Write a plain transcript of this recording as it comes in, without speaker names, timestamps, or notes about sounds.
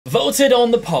Voted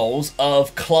on the polls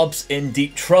of clubs in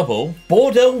deep trouble,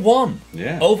 Bordeaux won.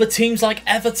 Yeah. Over teams like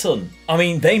Everton. I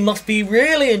mean, they must be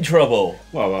really in trouble.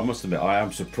 Well, I must admit, I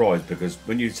am surprised because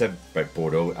when you said about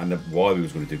Bordeaux and why we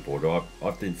was going to do Bordeaux,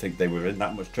 I didn't think they were in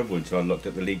that much trouble until I looked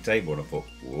at the league table and I thought,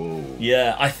 whoa.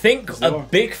 Yeah, I think a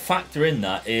big factor in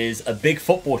that is a big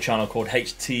football channel called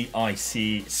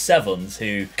HTIC Sevens,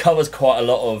 who covers quite a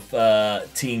lot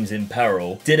of teams in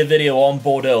peril, did a video on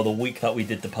Bordeaux the week that we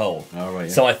did the poll. Oh, right,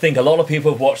 yeah. So I think a lot of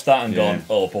people have watched that and gone,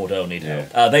 oh, Bordeaux need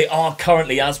help. They are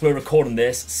currently, as we're recording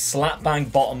this, slap bang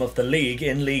bottom of the league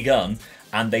in Ligue 1,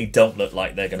 and they don't look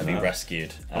like they're going to be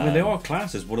rescued. I mean, they are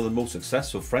classed as one of the most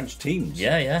successful French teams.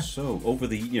 Yeah, yeah. So over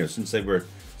the since they were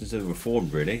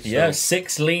formed, really. So. Yeah,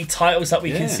 6 league titles that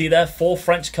we can see there, 4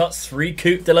 French Cups, 3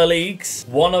 Coupe de la Ligues.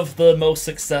 One of the most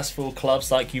successful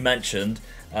clubs, like you mentioned,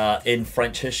 in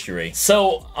French history.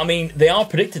 So, I mean, they are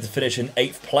predicted to finish in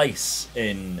 8th place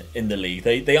in the league.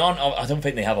 They aren't. I don't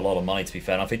think they have a lot of money, to be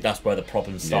fair. And I think that's where the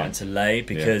problem's starting to lay.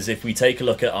 Because if we take a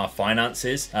look at our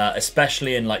finances,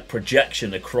 especially in like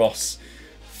projection across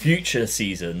future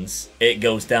seasons, it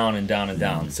goes down and down and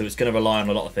down. So it's going to rely on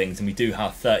a lot of things. And we do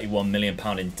have £31 million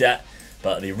in debt,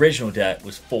 but the original debt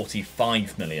was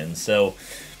 45 million. So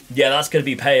yeah, that's going to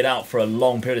be paid out for a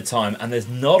long period of time, and there's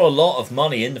not a lot of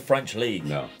money in the French league.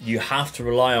 No. You have to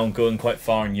rely on going quite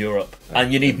far in Europe,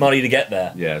 and you need money to get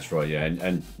there. Yeah, that's right, yeah.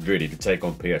 And really, to take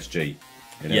on PSG,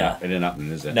 it ain't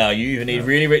happening, is it? No, you either need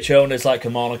really rich owners like a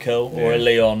Monaco or a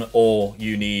Lyon, or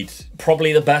you need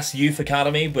probably the best youth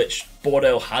academy, which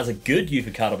Bordeaux has a good youth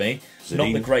academy.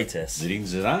 Not the greatest. Zinedine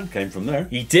Zidane came from there.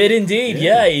 He did indeed.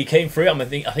 Yeah, he came through. I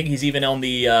think he's even on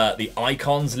the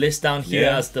icons list down here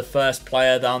as the first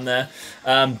player down there.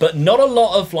 But not a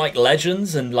lot of like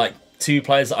legends and like 2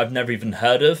 players that I've never even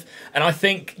heard of. And I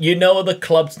think the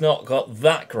club's not got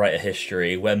that great a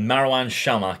history where Marouane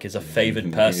Chamakh is a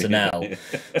favoured personnel.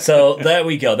 So there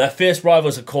we go. Their fierce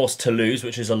rivals, of course, Toulouse,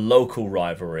 which is a local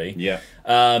rivalry. Yeah.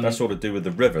 That's all to do with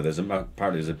the river.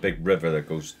 Apparently there's a big river that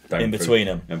goes down in between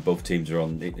them, and both teams are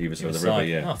on either side of the river.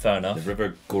 Yeah, fair enough. The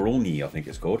River Goroni, I think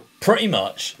it's called. Pretty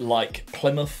much like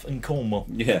Plymouth and Cornwall.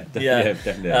 Yeah,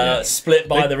 definitely. Split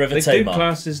by the River Tamar. They do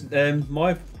class as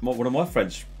one of my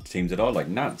French teams that I like,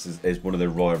 Nantes, is one of their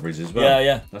rivalries as well.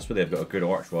 Yeah. That's where they've got a good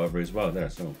arch rivalry as well there.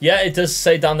 So yeah, it does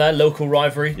say down there, local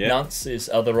rivalry. Nantes is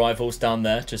other rivals down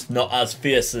there, just not as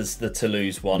fierce as the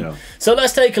Toulouse one. No. So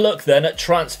let's take a look then at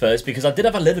transfers, because I did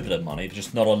have a little bit of money, but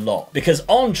just not a lot. Because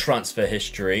on transfer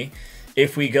history,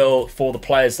 if we go for the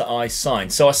players that I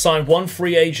signed. So I signed 1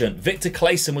 free agent. Victor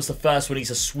Claesson was the first one.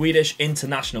 He's a Swedish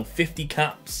international, 50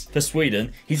 caps for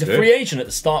Sweden. He's a free agent at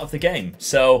the start of the game.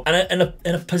 So, and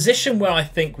in a position where I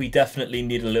think we definitely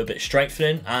need a little bit of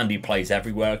strengthening, and he plays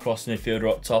everywhere across the midfielder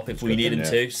up top if we need him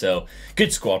to. So,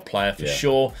 good squad player for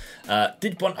sure.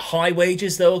 Did want high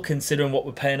wages though, considering what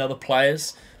we're paying other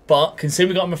players. But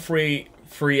considering we got him a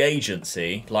free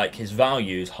agency, like his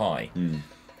value is high.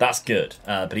 That's good,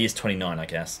 but he is 29, I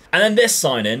guess. And then this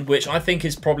signing, which I think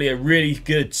is probably a really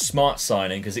good, smart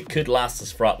signing, because it could last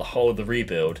us throughout the whole of the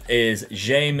rebuild, is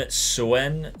Jaime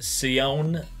Sion,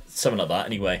 something like that.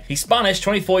 Anyway, he's Spanish,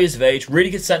 24 years of age, really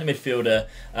good centre midfielder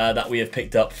that we have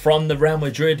picked up from the Real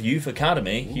Madrid Youth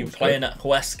Academy. He was playing at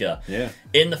Huesca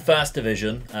in the first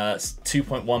division. It's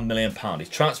 £2.1 million. He's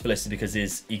transfer listed because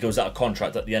he goes out of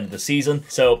contract at the end of the season.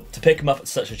 So to pick him up at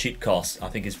such a cheap cost, I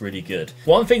think is really good.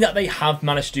 One thing that they have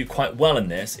managed to do quite well in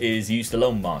this is use the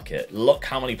loan market. Look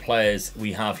how many players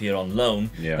we have here on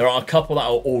loan. There are a couple that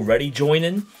are already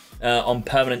joining on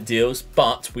permanent deals,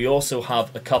 but we also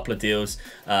have a couple of deals.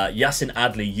 Yassin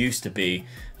Adli used to be,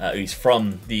 who's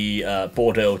from the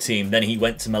Bordeaux team. Then he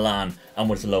went to Milan and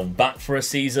was loaned back for a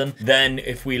season. Then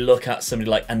if we look at somebody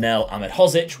like Anel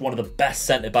Ahmedhodzic, one of the best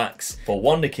centre-backs for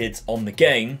Wonder Kids on the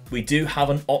game, we do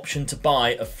have an option to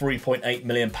buy a £3.8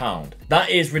 million. That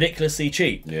is ridiculously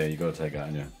cheap. Yeah, you got to take that,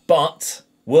 haven't you? But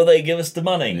will they give us the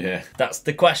money? Yeah. That's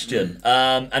the question.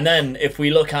 And then if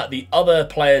we look at the other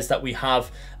players that we have,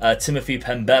 Timothy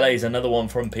Pembele is another one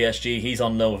from PSG. He's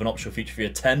on loan with an optional feature fee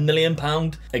of £10 million.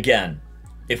 Again,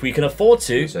 if we can afford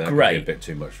to, so great. Could be a bit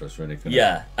too much for us, really.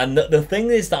 Yeah, and the thing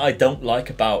is that I don't like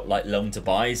about like loan to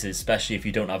buys, especially if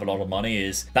you don't have a lot of money,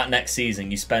 is that next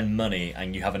season you spend money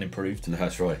and you haven't improved.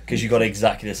 That's right. Because you've got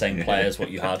exactly the same players as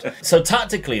what you had. So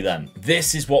tactically then,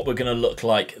 this is what we're going to look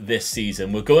like this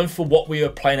season. We're going for what we were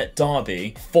playing at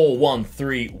Derby,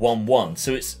 4-1-3-1-1.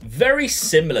 So it's very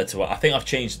similar to it. I think I've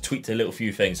changed, tweaked a little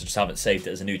few things. I just haven't saved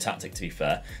it as a new tactic, to be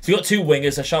fair. So we've got 2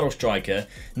 wingers, a shadow striker.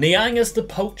 Niang as the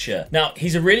poacher. Now,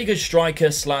 he's a really good striker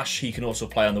 / he can also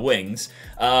play on the wings.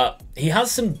 He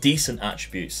has some decent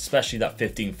attributes, especially that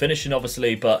 15 finishing,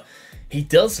 obviously, but he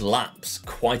does lapse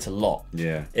quite a lot.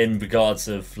 Yeah. In regards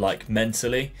of like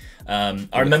mentally.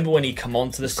 I remember when he come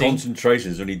onto the scene.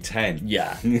 Concentration is only 10.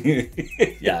 Yeah.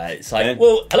 Yeah, it's like,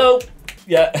 well, hello.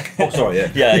 Yeah. Oh, sorry,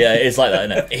 yeah. yeah, it's like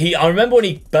that, isn't it? I remember when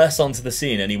he burst onto the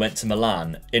scene and he went to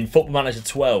Milan in Football Manager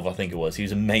 12, I think it was. He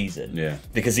was amazing. Yeah.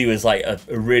 Because he was like a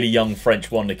really young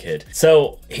French wonder kid.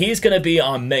 So he's going to be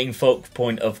our main focal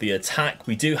point of the attack.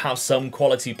 We do have some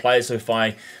quality players. So if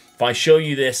I show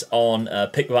you this on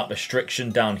Pick Without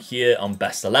Restriction down here on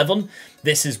Best 11,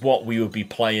 this is what we would be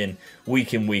playing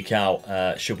week in, week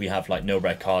out, should we have like no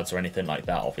red cards or anything like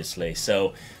that, obviously.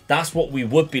 So that's what we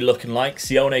would be looking like.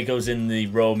 Sione goes in the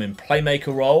Roman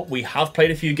playmaker role. We have played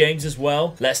a few games as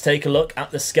well. Let's take a look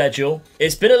at the schedule.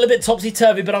 It's been a little bit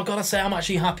topsy-turvy, but I've got to say I'm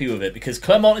actually happy with it because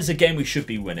Clermont is a game we should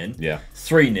be winning. Yeah.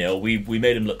 3-0. We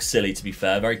made him look silly, to be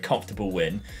fair. Very comfortable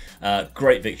win.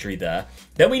 Great victory there.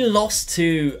 Then we lost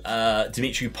to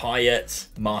Dimitri Payet,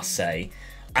 Marseille.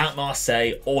 At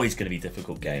Marseille, always going to be a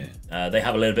difficult game. They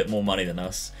have a little bit more money than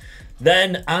us.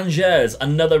 Then Angers,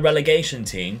 another relegation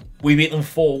team. We beat them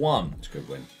 4-1. It's a good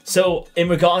win. So in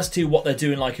regards to what they're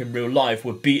doing like in real life,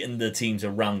 we're beating the teams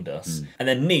around us. And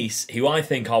then Nice, who I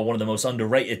think are one of the most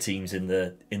underrated teams in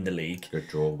the league. Good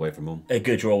draw away from home. A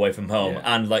good draw away from home.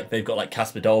 Yeah. And like they've got like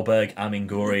Kasper Dolberg, Amin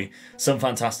Ghouri, some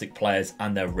fantastic players,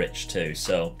 and they're rich too.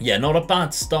 So yeah, not a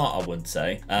bad start, I would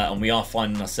say. And we are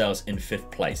finding ourselves in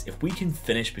 5th place. If we can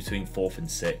finish between 4th and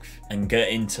 6th and get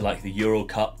into like the Euro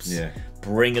Cups,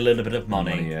 bring a little bit of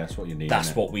money. Yeah, that's what you need.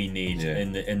 That's what we need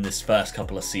in this first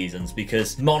couple of seasons,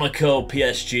 because Monaco,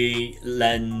 PSG,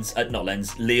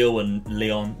 Lille and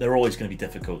Lyon, they're always going to be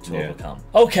difficult to overcome.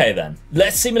 Okay then,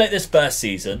 let's simulate this first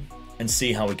season and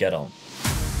see how we get on.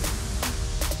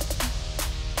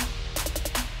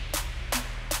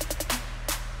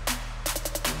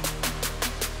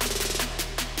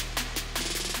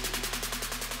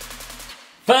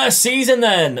 First season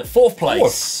then, 4th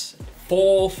place.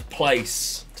 4th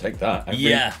place. Take that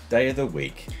every day of the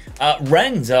week.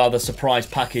 Rennes are the surprise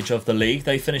package of the league.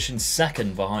 They finish in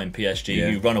 2nd behind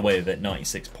PSG, who run away with it,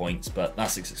 96 points, but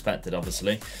that's expected,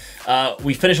 obviously.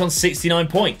 We finish on 69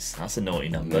 points. That's a naughty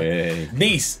number. Yay.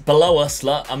 Nice, below us.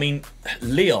 I mean,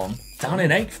 Lyon, down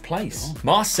in 8th place.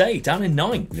 Marseille, down in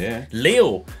 9th. Yeah.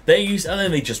 Lille, they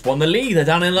just won the league. They're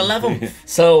down in 11th.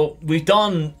 So we've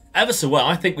done ever so well.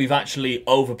 I think we've actually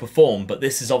overperformed, but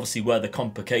this is obviously where the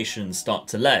complications start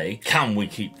to lay. Can we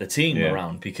keep the team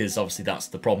around? Because obviously that's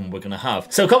the problem we're going to have.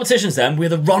 So competitions then, we're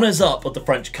the runners-up of the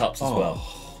French Cups as well.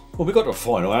 Well, we got to a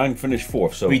final and finished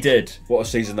 4th, so... We did. What a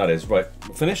season that is. Right,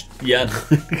 finished? Yeah.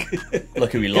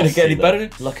 Look who we lost. Can it get any better?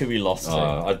 Look who we lost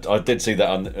to. I did see that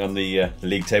on the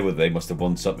league table. They must have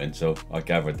won something, so I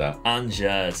gathered that.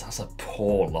 Angers, that's a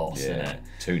poor loss, isn't it?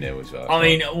 2-0 as well. I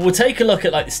mean, we'll take a look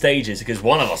at like the stages, because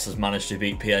one of us has managed to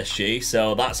beat PSG,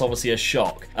 so that's obviously a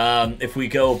shock. If we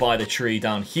go by the tree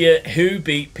down here, who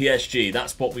beat PSG?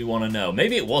 That's what we want to know.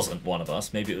 Maybe it wasn't one of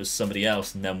us, maybe it was somebody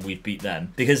else, and then we beat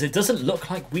them, because it doesn't look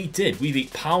like we did. We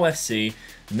beat Pau FC,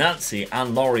 Nancy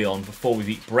and Lorient before we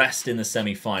beat Brest in the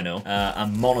semi-final,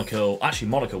 and Monaco. Actually,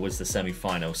 Monaco was the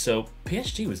semi-final, so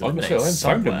PSG was eliminated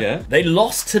somewhere. They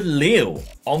lost to Lille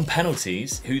on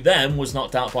penalties, who then was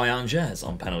knocked out by Angers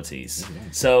on penalties.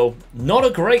 So not a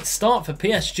great start for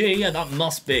PSG, and that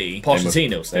must be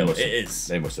Pochettino still. It is.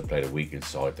 They must have played a weak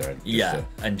inside there.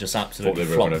 And just absolutely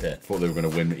flopped it. Thought they were going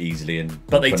to win easily,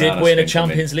 but they did win a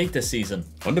Champions League this season.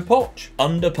 Under Poch.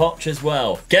 Under Poch as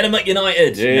well. Get him at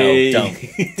United. Yay. No,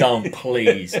 don't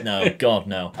please. No, God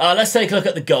no. Let's take a look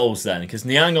at the goals then, because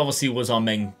Niang obviously was our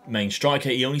main striker.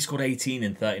 He only scored 18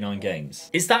 in 39 games.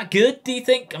 Is that good, do you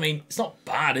think? I mean, it's not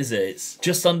bad, is it? It's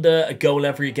just under a goal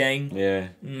every game.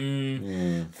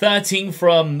 13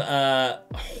 from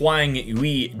Huang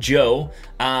Yui Zhou,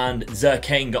 and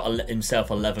Zerkane got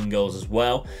himself 11 goals as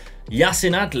well.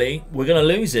 Yassin Adli, we're going to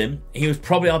lose him. He was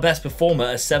probably our best performer,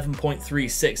 a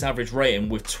 7.36 average rating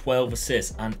with 12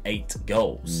 assists and 8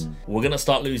 goals. We're going to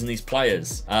start losing these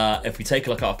players. If we take a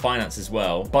look at our finance as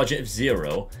well, budget of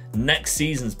 0. Next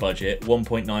season's budget,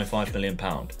 £1.95 million.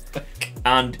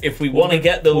 And if we want to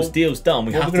get those deals done,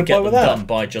 we have to get them done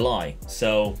by July.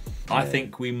 So I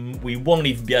think we won't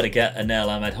even be able to get Anel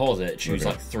Ahmed Hozic, who's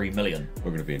like 3 million.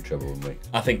 We're going to be in trouble, won't we?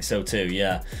 I think so too,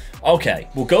 yeah. Okay,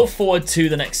 we'll go forward to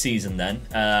the next season then,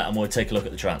 and we'll take a look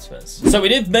at the transfers. So we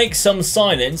did make some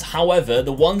signings, however,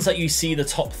 the ones that you see the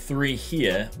top 3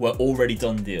 here were already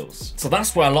done deals. So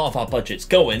that's where a lot of our budget's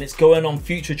going. It's going on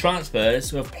future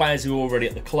transfers with players who are already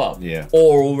at the club.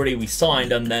 Or already we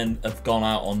signed and then have gone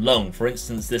out on loan. For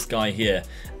instance, this guy here,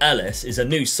 Ellis, is a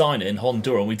new signing,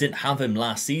 Honduran. We didn't have him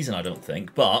last season, I I don't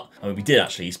think. But, I mean, we did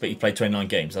actually. He played 29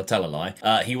 games. I'll tell a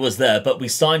lie. He was there, but we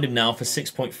signed him now for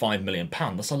 £6.5 million.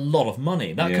 That's a lot of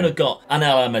money. That could have got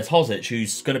Anel Ahmedhodzic,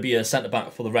 who's going to be a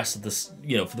centre-back for the rest of this,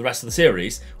 for the rest of the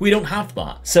series. We don't have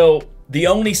that. So the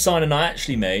only signing I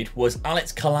actually made was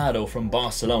Alex Collado from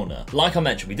Barcelona. Like I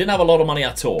mentioned, we didn't have a lot of money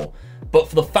at all. But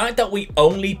for the fact that we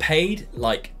only paid,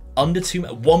 like, under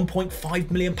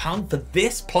 £1.5 million for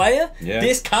this player,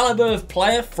 this caliber of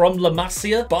player from La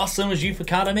Masia, Barcelona's youth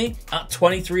academy, at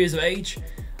 23 years of age,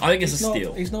 I think it's a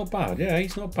steal. He's not bad. Yeah,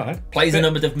 he's not bad. Plays in a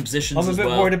number of different positions as well.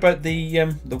 I'm a bit worried about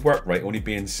the work rate only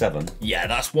being 7. Yeah,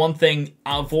 that's one thing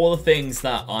out of all the things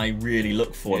that I really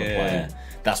look for in a player.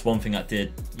 That's one thing that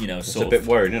did, it's a bit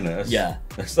worrying, isn't it?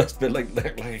 That's a bit like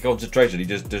a concentration. He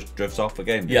just drifts off the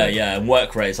game. Yeah, and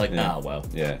work rate is like, well.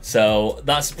 Yeah. So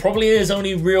that's probably his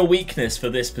only real weakness for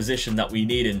this position that we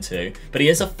need him to. But he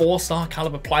is a 4-star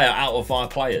caliber player out of our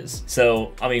players.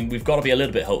 So, I mean, we've got to be a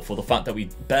little bit hopeful. The fact that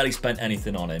we barely spent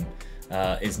anything on him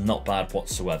is not bad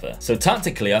whatsoever. So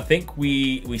tactically, I think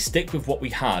we stick with what we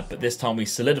had, but this time we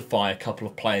solidify a couple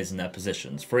of players in their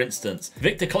positions. For instance,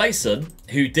 Victor Claesson,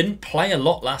 who didn't play a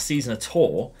lot last season at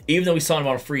all, even though we signed him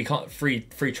on a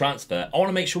free transfer, I want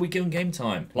to make sure we give him game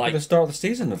time. Like the start of the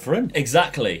season for him.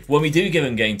 Exactly. When we do give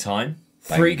him game time,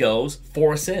 3 goals,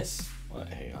 4 assists. Well,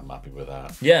 hey, I'm happy with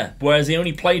that. Yeah, whereas he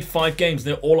only played 5 games,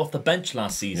 they're all off the bench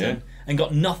last season. And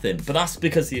got nothing, but that's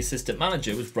because the assistant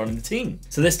manager was running the team.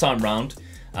 So this time round,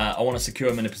 I want to secure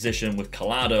him in a position with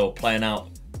Collado playing out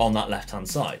on that left-hand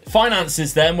side.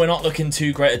 Finances then, we're not looking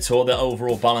too great at all. The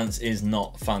overall balance is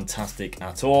not fantastic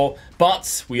at all,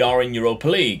 but we are in Europa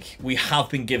League. We have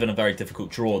been given a very difficult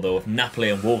draw though of Napoli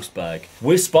and Wolfsburg,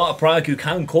 with Sparta Prague, who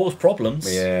can cause problems.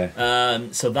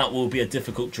 So that will be a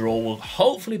difficult draw. We'll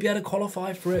hopefully be able to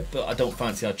qualify for it, but I don't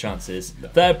fancy our chances. No.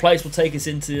 Third place will take us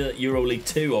into Euro League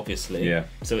 2, obviously.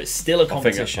 So it's still a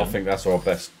competition. I think that's our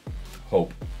best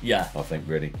hope. Yeah. I think,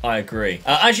 really. I agree.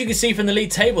 As you can see from the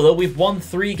league table, though, we've won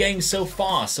 3 games so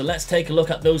far. So let's take a look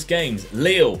at those games.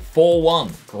 Lille,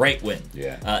 4-1. Great win.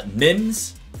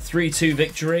 Nims, 3-2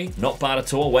 victory. Not bad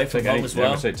at all. Away from home as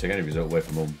well. Take any result away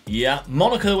from home. Yeah.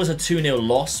 Monaco was a 2-0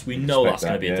 loss. We know that's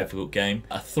going to be a difficult game.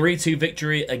 A 3-2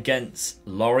 victory against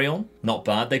Lorient. Not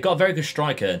bad. They've got a very good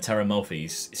striker in Terra Murphy. He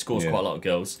scores quite a lot of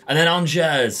goals. And then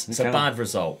Angers. It's a bad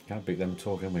result. Can't beat them at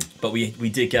all, can we? But we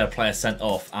did get a player sent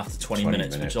off after 20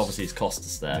 minutes, which obviously has cost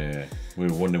us there. Yeah. We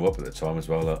were 1-0 up at the time as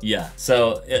well, though. Yeah.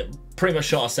 So it pretty much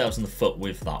shot ourselves in the foot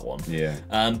with that one. Yeah.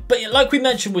 But like we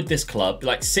mentioned with this club,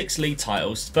 like 6 league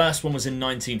titles. First one was in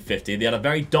 1950. They had a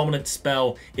very dominant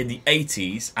spell in the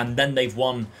 80s, and then they've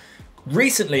won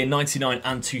recently in 99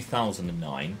 and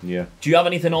 2009. Yeah. Do you have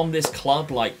anything on this club?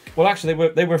 Like, well, actually,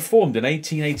 they were formed in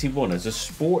 1881 as a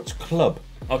sports club.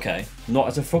 Okay. Not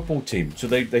as a football team. So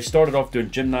they started off doing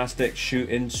gymnastics,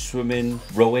 shooting, swimming,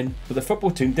 rowing. But the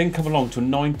football team didn't come along till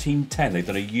 1910. They'd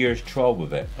done a year's trial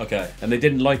with it. Okay. And they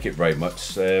didn't like it very much,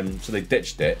 so they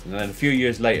ditched it. And then a few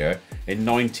years later, in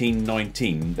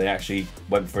 1919, they actually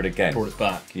went for it again. Brought it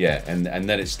back. Yeah, and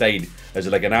then it stayed as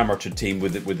like an amateur team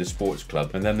with the sports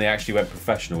club. And then they actually went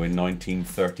professional in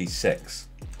 1936.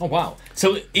 Oh, wow.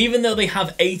 So even though they have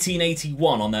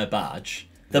 1881 on their badge,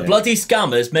 the bloody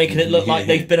scammers making it look like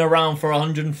they've been around for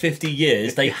 150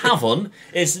 years. They haven't.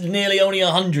 It's nearly only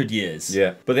 100 years.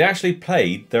 Yeah, but they actually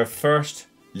played their first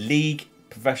league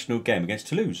professional game against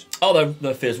Toulouse. Oh,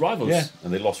 they're fierce rivals. Yeah,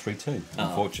 and they lost 3-2,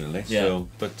 unfortunately. Yeah. So,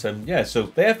 but so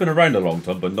they have been around a long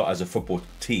time, but not as a football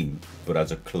team, but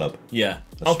as a club. Yeah.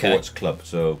 A sports club.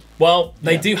 So, well,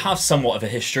 they do have somewhat of a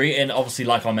history, and obviously,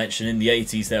 like I mentioned, in the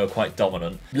 80s they were quite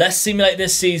dominant. Let's simulate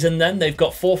this season then. They've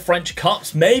got 4 French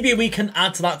Cups. Maybe we can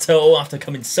add to that total after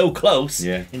coming so close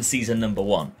in season number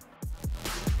 1.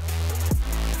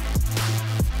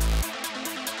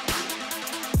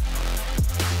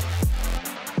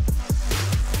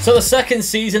 So the second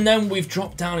season then, we've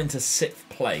dropped down into 6th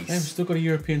place. Yeah, we've still got a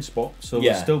European spot, so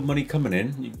there's still money coming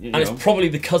in. You and it's probably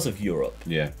because of Europe.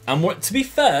 Yeah. And to be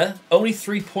fair, only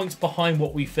 3 points behind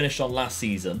what we finished on last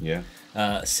season.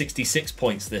 Yeah. 66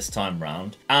 points this time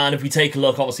round. And if we take a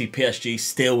look, obviously PSG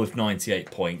still with 98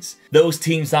 points. Those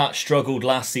teams that struggled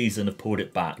last season have pulled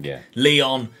it back. Yeah.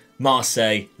 Lyon,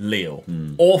 Marseille, Lille.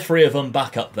 All 3 of them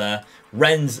back up there.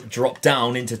 Rennes dropped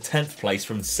down into 10th place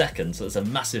from 2nd, so it's a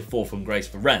massive fall from grace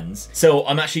for Rennes. So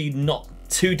I'm actually not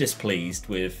too displeased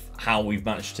with how we've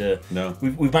managed to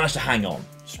we've managed to hang on.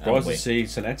 Surprised to see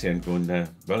St Etienne going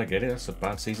relegated. That's a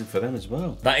bad season for them as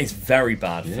well. That is very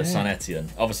bad for St Etienne.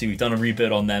 Obviously, we've done a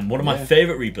rebuild on them. One of my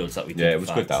favourite rebuilds that we did. Yeah, it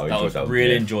was good. I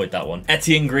really enjoyed that one.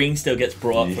 Etienne Green still gets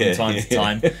brought up from time to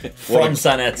time from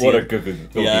St Etienne. What a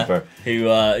good goalkeeper.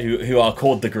 Who are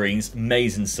called the Greens.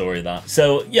 Amazing story that.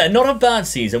 So yeah, not a bad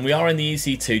season. We are in the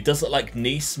EC2. Does look like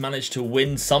Nice managed to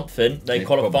win something. They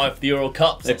qualified for the Euro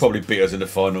Cup. They probably beat us in the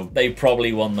final. They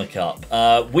probably won the cup.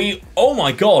 Oh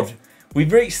my god. We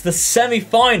reached the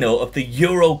semi-final of the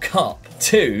Euro Cup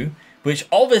 2, which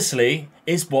obviously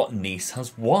is what Nice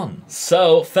has won.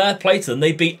 So, fair play to them.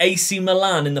 They beat AC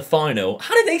Milan in the final.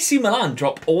 How did AC Milan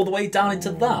drop all the way down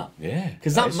into that? Yeah.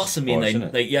 Because that must have mean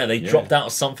they dropped out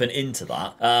of something into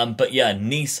that. But yeah,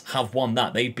 Nice have won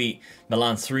that. They beat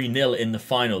Milan 3-0 in the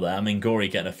final there. I mean, Gori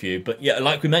getting a few. But yeah,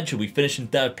 like we mentioned, we finished in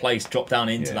 3rd place, dropped down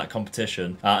into that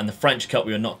competition. In the French Cup,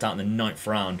 we were knocked out in the 9th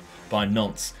round by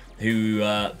Nantes, who...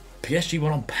 PSG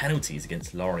won on penalties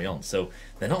against Lorient, so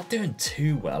they're not doing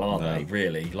too well, are they,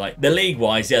 really? Like, the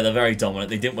league-wise, yeah, they're very dominant.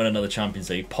 They didn't win another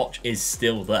Champions League. Poch is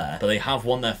still there, but they have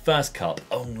won their first cup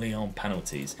only on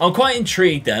penalties. I'm quite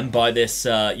intrigued, then, by this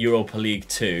Europa League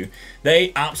 2.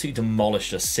 They absolutely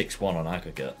demolished us 6-1 on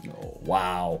aggregate. Oh,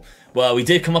 wow. Well, we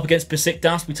did come up against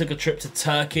Besiktas. We took a trip to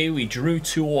Turkey. We drew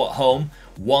 2-2 at home.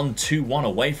 1-2-1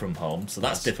 away from home, so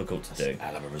that's difficult to do. A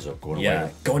hell of a result going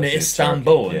away. Going to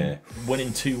Istanbul and winning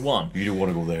 2-1. You don't want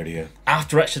to go there, do you?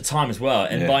 After extra time as well,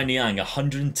 and by Niang,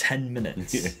 110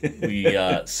 minutes we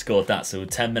scored that, so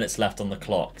 10 minutes left on the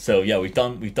clock. So yeah, we've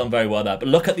done very well there. But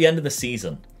look at the end of the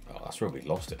season. Oh, that's where we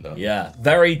lost it, though. Yeah,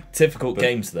 very difficult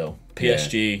games though.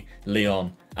 PSG,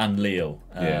 Lyon, and Lille.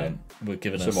 We're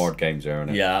giving some hard games there, aren't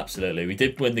it? Yeah, absolutely. We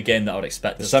did win the game that I would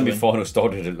expect. The semi-final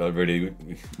started really.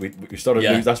 We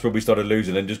started. That's where we started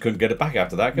losing, and just couldn't get it back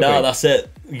after that. No, that's it.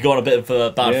 You got a bit of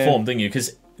a bad form, didn't you?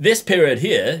 Because this period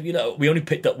here, you know, we only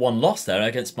picked up 1 loss there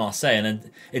against Marseille, and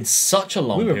then in such a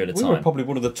long period of time. We were probably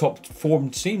one of the top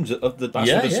formed teams of the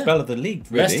spell of the league.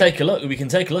 Really. Let's take a look. We can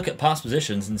take a look at past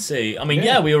positions and see. I mean,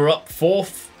 we were up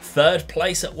 4th. 3rd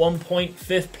place at one point,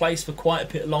 5th place for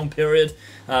quite a long period.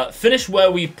 Finished where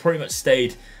we pretty much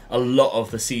stayed a lot of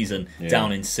the season,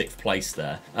 down in 6th place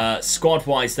there.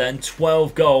 Squad-wise then,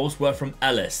 12 goals were from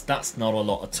Ellis. That's not a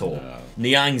lot at all. No.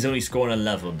 Niang's only scoring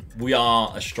 11. We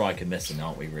are a striker missing,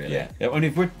 aren't we, really? Yeah, I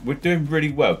mean, we're doing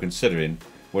really well considering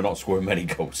we're not scoring many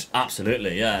goals.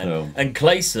 Absolutely, yeah. No. And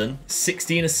Clayson,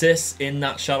 16 assists in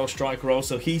that shadow striker role,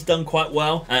 so he's done quite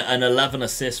well. And 11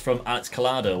 assists from Alex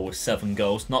Collado with 7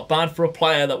 goals. Not bad for a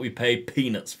player that we paid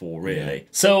peanuts for, really. Yeah.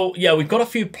 So, yeah, we've got a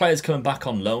few players coming back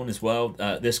on loan as well.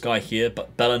 This guy here,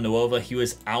 but Bella Nuova, he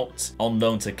was out on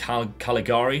loan to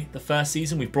Caligari the first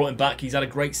season. We've brought him back. He's had a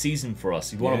great season for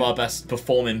us. He's one of our best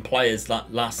performing players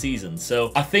last season.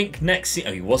 So, I think next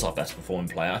season... Oh, he was our best performing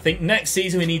player. I think next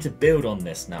season we need to build on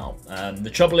this now. The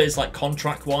trouble is, like,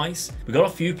 contract wise, we've got a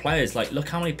few players. Like, look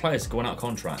how many players are going out of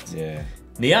contract. Yeah.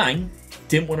 Niang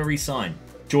didn't want to re-sign,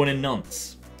 joining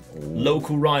Nantes.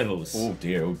 Local rivals. Oh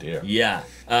dear, oh dear. Yeah.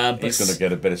 But he's going to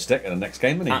get a bit of stick in the next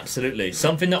game, isn't he? Absolutely.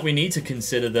 Something that we need to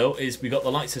consider, though, is we got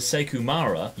the likes of Sekou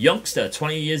Mara, youngster,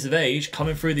 20 years of age,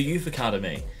 coming through the youth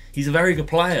academy. He's a very good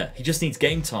player. He just needs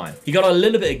game time. He got a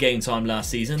little bit of game time last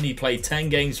season. He played 10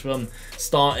 games from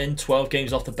starting, 12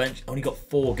 games off the bench. Only got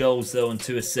 4 goals, though, and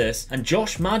 2 assists. And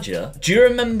Josh Madger. Do you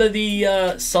remember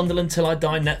the Sunderland Till I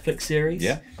Die Netflix series?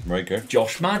 Yeah, very good.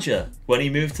 Josh Madger, when he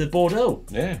moved to Bordeaux.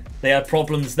 Yeah. They had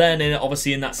problems then, and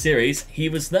obviously in that series, he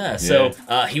was there. So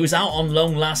he was out on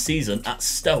loan last season at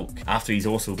Stoke, after he's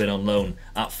also been on loan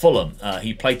at Fulham.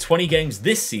 He played 20 games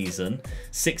this season,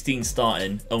 16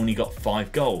 starting, only got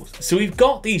 5 goals. So we've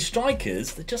got these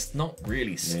strikers, they're just not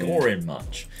really scoring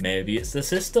much. Maybe it's the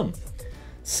system.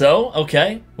 So,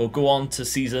 okay, we'll go on to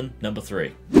season number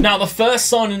 3. Now, the first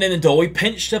signing in the door, we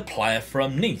pinched a player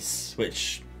from Nice,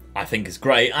 which I think is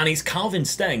great, and he's Calvin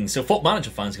Steng. So Foot Manager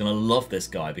fans are going to love this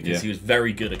guy because he was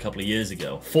very good a couple of years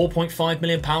ago. £4.5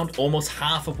 million, almost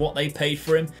half of what they paid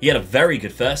for him. He had a very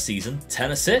good first season, 10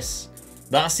 assists.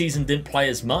 Last season didn't play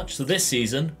as much, so this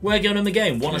season we're giving him a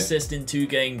game. 1 assist in 2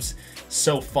 games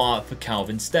so far for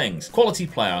Calvin Stengs. Quality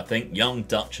player, I think. Young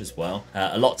Dutch as well.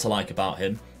 A lot to like about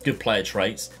him. Good player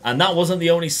traits. And that wasn't the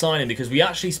only signing because we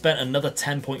actually spent another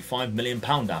 £10.5 million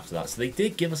after that. So they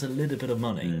did give us a little bit of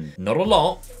money. Not a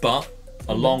lot, but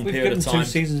a long period of time. 2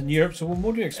 seasons in Europe, so what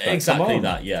more do you expect? Exactly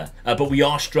that, yeah. But we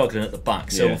are struggling at the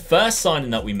back. So the first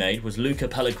signing that we made was Luca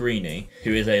Pellegrini,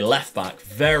 who is a left back,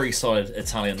 very solid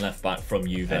Italian left back from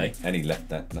Juve. Any left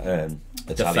that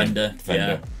defender.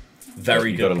 Yeah.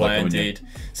 Very good player indeed.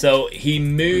 So he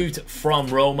moved from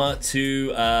Roma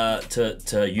to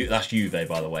that's Juve,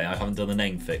 by the way. I haven't done the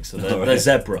name fix, so the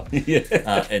zebra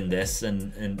in this,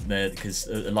 and because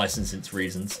licensing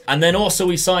reasons. And then also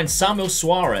we signed Samuel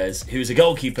Suarez, who's a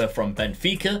goalkeeper from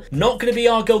Benfica. Not going to be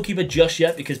our goalkeeper just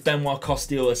yet because Benoit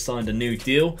Costil has signed a new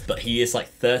deal, but he is like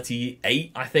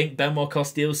 38, I think, Benoit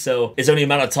Costil. So it's only a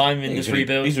matter of time in this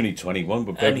rebuild. He's only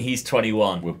 21, and he's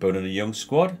 21. We're building a young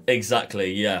squad.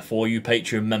 Exactly, yeah. For you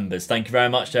Patreon members, thank you very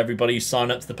much to everybody who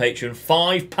signed up to the Patreon.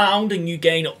 £5 and you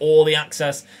gain all the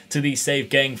access to these save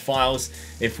game files.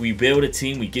 If we build a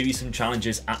team, we give you some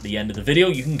challenges at the end of the video.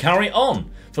 You can carry it on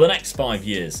for the next 5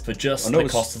 years for just the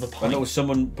cost of a pint. I know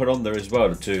someone put on there as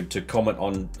well to comment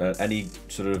on any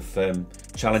sort of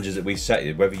challenges that we set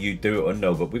you, whether you do it or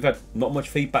no, but we've had not much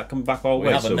feedback coming back our way.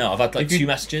 We haven't, no. I've had like 2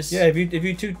 messages. Yeah, if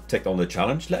you do take on the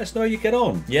challenge, let us know how you get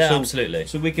on. Yeah, absolutely.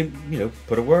 So we can,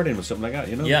 put a word in or something like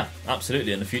that, Yeah,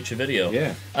 absolutely, in a future video.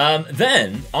 Yeah.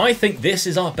 Then, I think this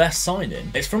is our best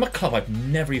signing. It's from a club I've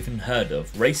never even heard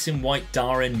of. Racing White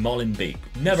Darin Molenbeek.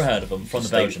 Never heard of them, from the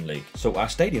Belgian league. So our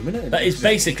stadium, isn't it? That is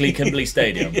basically Kimberley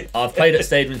Stadium. I've played at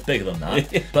stadiums bigger than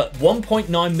that. But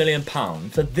 £1.9 million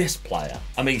for this player.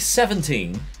 I mean, he's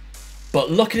 17,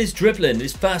 but look at his dribbling,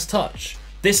 his first touch.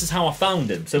 This is how I found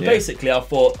him. So basically I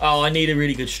thought, oh, I need a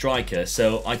really good striker.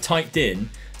 So I typed in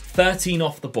 13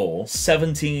 off the ball,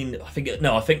 17, I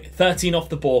think 13 off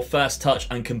the ball, first touch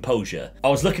and composure. I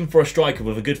was looking for a striker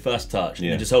with a good first touch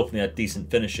and just hoping he had decent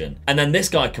finishing. And then this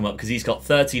guy come up because he's got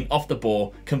 13 off the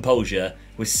ball, composure,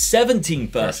 with 17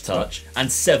 first touch and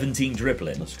 17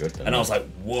 dribbling. That's good. And I was like,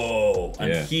 whoa.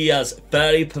 And he has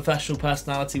fairly professional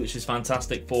personality, which is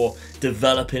fantastic for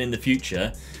developing in the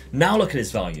future. Now look at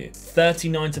his value,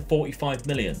 39 to 45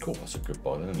 million. Cool, that's a good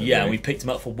buy, isn't it? Yeah, and we picked him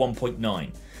up for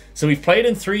 1.9. So we've played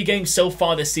in 3 games so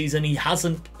far this season. He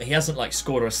hasn't like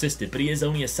scored or assisted, but he is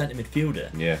only a centre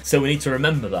midfielder. Yeah. So we need to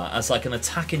remember that as like an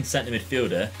attacking centre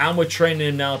midfielder, and we're training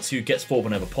him now to get forward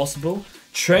whenever possible.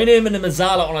 Training him in the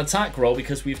Mazzala on attack role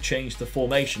because we've changed the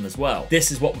formation as well.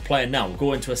 This is what we're playing now. We're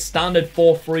going to a standard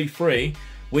 4-3-3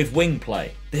 with wing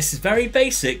play. This is very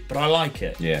basic, but I like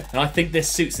it. Yeah. And I think this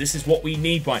suits. This is what we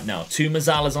need right now. 2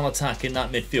 Mazzalas on attack in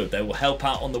that midfield. They will help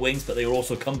out on the wings, but they will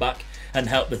also come back and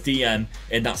help the DM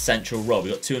in that central role.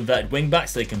 We've got 2 inverted wing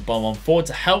backs, so they can bomb on forward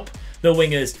to help the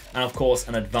wingers, and of course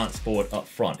an advanced forward up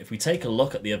front. If we take a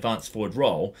look at the advanced forward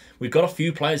role, we've got a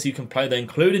few players who can play there,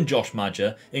 including Josh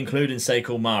Madger, including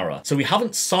Seiko Mara. So we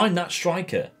haven't signed that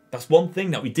striker. That's one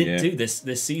thing that we didn't do this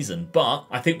season, but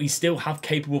I think we still have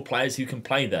capable players who can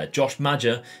play there. Josh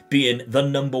Madger being the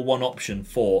 #1 option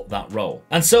for that role.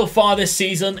 And so far this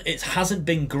season, it hasn't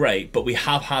been great, but we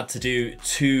have had to do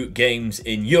 2 games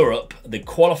in Europe, the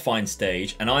qualifying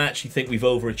stage, and I actually think we've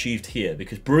overachieved here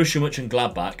because Borussia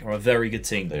Mönchengladbach are a very good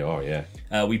team. They are, yeah.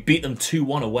 We beat them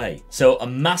 2-1 away. So a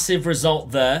massive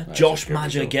result there. That's Josh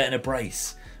Madger getting a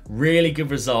brace. Really good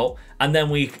result. And then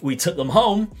we took them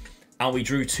home, and we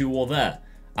drew 2-2 there.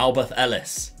 Albert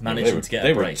Ellis managing to get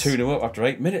a brace. They were 2-0 up after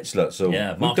 8 minutes, look. So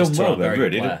yeah, we've done well there,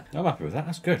 really. I'm happy with that.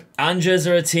 That's good. Angers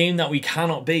are a team that we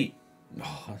cannot beat.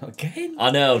 Oh, again? I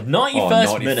know.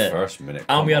 91st minute. 91st minute.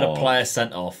 And we had a player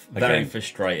sent off. Very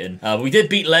frustrating. We did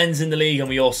beat Lens in the league, and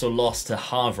we also lost to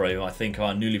Havre, who I think are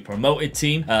our newly promoted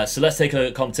team. So let's take a look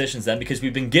at competitions then, because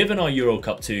we've been given our Euro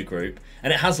Cup 2 group,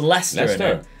 and it has Leicester in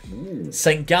it,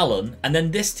 St. Gallen, and then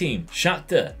this team,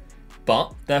 Shakhtar.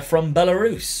 But they're from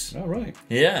Belarus. Oh, right.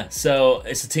 Yeah, so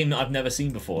it's a team that I've never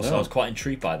seen before, so I was quite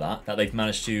intrigued by that they've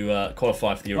managed to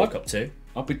qualify for the Euro Cup 2.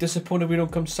 I'll be disappointed if we don't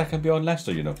come second behind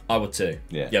Leicester, I would too.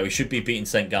 Yeah, we should be beating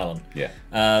St. Gallen. Yeah.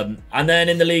 And then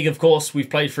in the league, of course, we've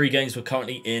played 3 games. We're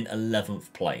currently in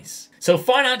 11th place. So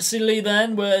financially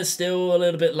then, we're still a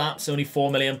little bit lapsed. Only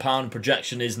 £4 million.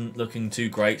 Projection isn't looking too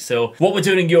great. So what we're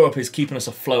doing in Europe is keeping us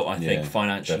afloat, I think,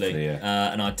 financially.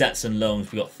 And our debts and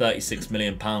loans, we've got £36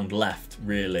 million left,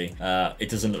 really. It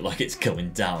doesn't look like it's going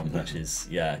down, which is,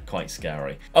 quite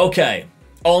scary. Okay.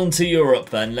 On to Europe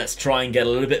then. Let's try and get a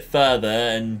little bit further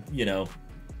and,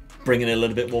 bring in a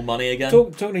little bit more money again.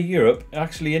 Talking of Europe,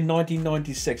 actually in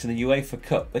 1996 in the UEFA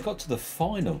Cup, they got to the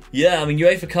final. Yeah, I mean,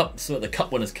 UEFA Cup, so the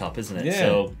Cup Winners' Cup, isn't it? Yeah.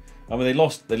 So, I mean, they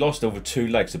lost over 2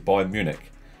 legs to Bayern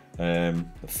Munich. The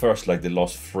first leg they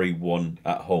lost 3-1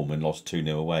 at home and lost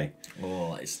 2-0 away.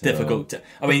 Oh, it's difficult to...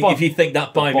 I mean, if you think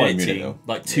that Bayern Munich team,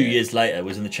 like 2 years later,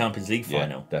 was in the Champions League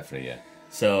final. Definitely, yeah.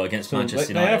 So, against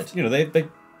Manchester United.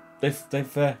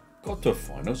 They've got to a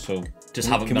final, so just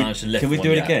haven't managed to lift. Can we one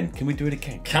do it yet. again? Can we do it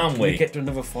again? Can we get to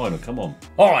another final? Come on.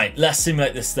 All right, let's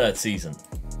simulate this 3rd season.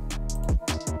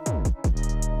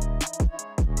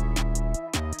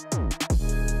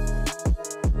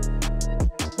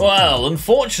 Well,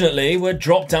 unfortunately, we're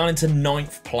dropped down into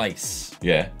 9th place.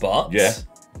 Yeah. But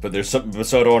there's something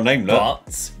beside our name, look.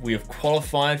 But we have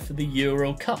qualified for the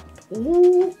Euro Cup.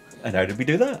 Ooh. And how did we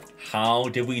do that? How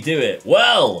did we do it?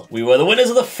 Well, we were the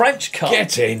winners of the French Cup.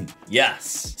 Get in.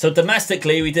 Yes. So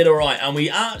domestically, we did all right, and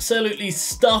we absolutely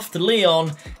stuffed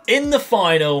Lyon in the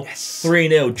final.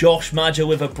 3-0. Josh Maja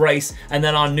with a brace, and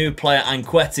then our new player,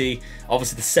 Anquetti,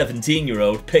 obviously the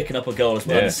 17-year-old, picking up a goal as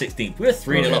well in the 16th. We were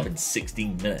 3-0 up in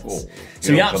 16 minutes. Oh,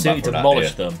 so we absolutely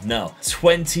demolished them. No.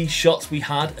 20 shots we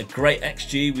had, a great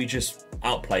XG. We just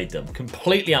outplayed them,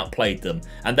 completely outplayed them,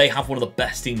 and they have one of the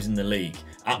best teams in the league.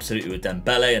 Absolutely, with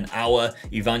Dembele and Auer,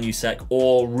 Ivan Yusek,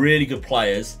 all really good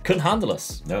players. Couldn't handle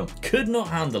us. No. Could not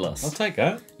handle us. I'll take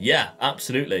that. Yeah,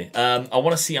 absolutely. I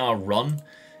want to see our run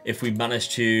if we manage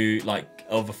to like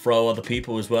overthrow other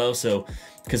people as well. So,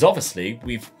 because obviously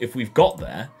if we've got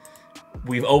there,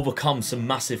 we've overcome some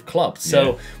massive clubs.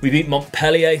 So we beat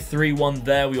Montpellier 3-1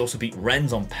 there. We also beat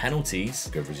Rennes on penalties.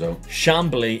 Good result.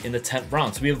 Chambly in the 10th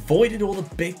round. So we avoided all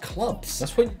the big clubs.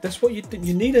 That's what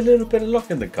you need a little bit of luck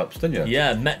in the cups, don't you?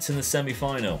 Yeah, Metz in the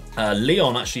semi-final.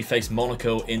 Lyon actually faced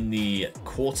Monaco in the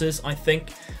quarters, I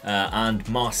think, and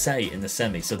Marseille in the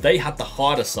semi. So they had the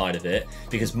harder side of it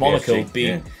because Monaco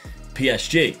beat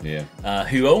PSG,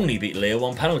 who only beat Lyon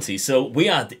on penalties. So we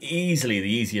had easily the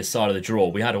easiest side of the draw.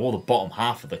 We had all the bottom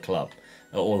half of the club,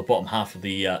 or the bottom half of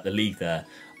the league there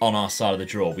on our side of the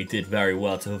draw. We did very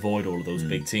well to avoid all of those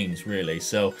big teams, really.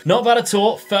 So not bad at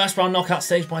all. First round knockout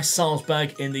stage by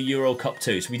Salzburg in the Euro Cup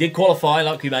 2. So we did qualify,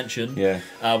 like we mentioned.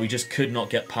 We just could not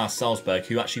get past Salzburg,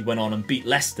 who actually went on and beat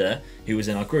Leicester, who was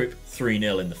in our group,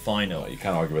 3-0 in the final. Oh, you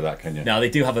can't argue with that, can you? Now, they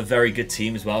do have a very good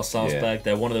team as well, Salzburg.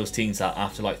 They're one of those teams that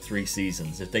after like 3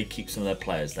 seasons, if they keep some of their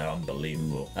players, they're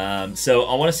unbelievable. So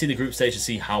I want to see the group stage to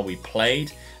see how we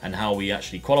played and how we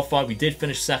actually qualified. We did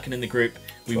finish second in the group.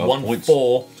 We won points.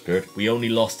 4. That's good. We only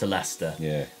lost to Leicester.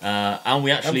 And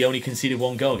we actually only conceded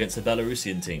 1 goal against the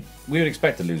Belarusian team. We would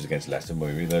expect to lose against Leicester,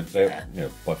 wouldn't we? They're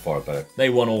by far better. They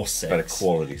won all 6. Better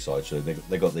quality side, so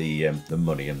they got the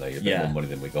money in there. A bit more money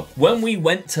than we got. When we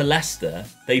went to Leicester,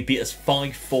 they beat us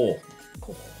 5-4.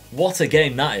 What a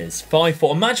game that is.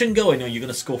 5-4. Imagine going, you're going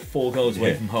to score 4 goals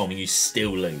away from home and you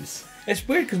still lose. It's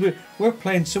weird because we're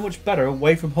playing so much better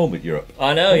away from home at Europe.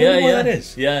 I know, why that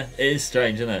is. Yeah, it is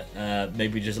strange, isn't it?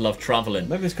 Maybe we just love travelling.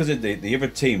 Maybe it's because the other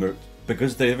team are...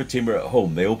 Because the other team are at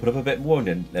home, they open up a bit more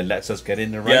and lets us get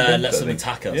in around them. Yeah, lets them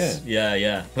attack us.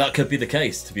 Yeah. That could be the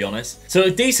case, to be honest. So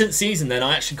a decent season then.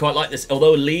 I actually quite like this.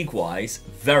 Although league-wise,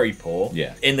 very poor.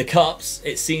 In the Cups,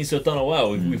 it seems to have done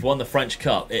well. We've won the French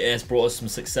Cup. It has brought us some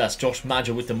success. Josh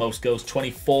Maja with the most goals,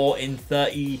 24 in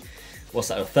 30... What's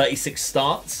that? 36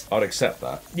 starts. I'd accept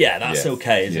that. Yeah, that's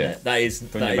okay, isn't it? That is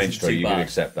from your main story. You would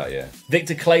accept that, yeah.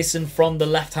 Victor Claesson from the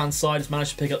left-hand side has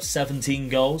managed to pick up 17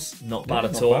 goals. Not bad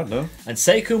at all. Bad, no. And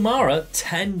Sekou Mara,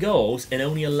 10 goals in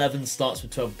only 11 starts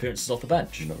with 12 appearances off the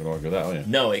bench. You're not going to argue that, are you?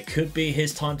 No, it could be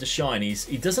his time to shine.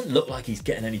 He doesn't look like he's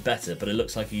getting any better, but it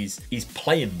looks like he's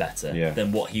playing better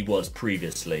than what he was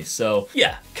previously. So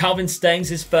yeah, Calvin Stengs,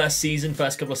 his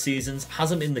first couple of seasons,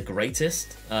 hasn't been the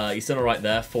greatest. He's done all right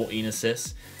there, 14 assists.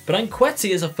 But Anquetti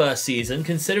is a first season,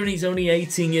 considering he's only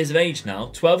 18 years of age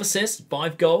now. 12 assists,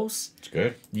 5 goals. It's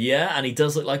good. Yeah, and he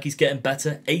does look like he's getting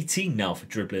better. 18 now for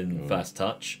dribbling first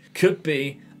touch. Could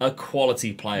be a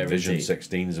quality player. Vision indeed.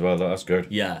 16 as well, that's good.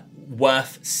 Yeah,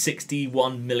 worth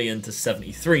 61 million to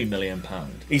 73 million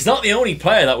pound. He's not the only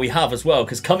player that we have as well,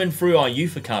 because coming through our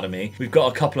youth academy, we've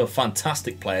got a couple of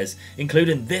fantastic players,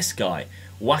 including this guy,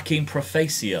 Joaquin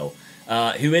Profacio.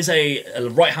 Who is a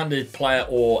right-handed player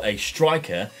or a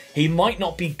striker. He might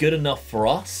not be good enough for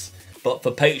us, but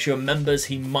for Patreon members,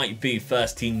 he might be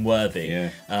first team worthy.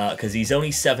 Because he's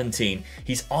only 17.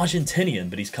 He's Argentinian,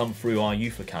 but he's come through our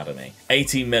youth academy.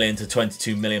 18 million to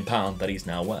 22 million pound that he's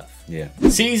now worth.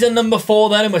 Season number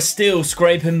 4 then, and we're still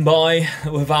scraping by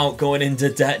without going into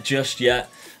debt just yet.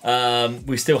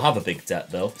 We still have a big debt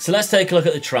though. So let's take a look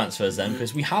at the transfers then,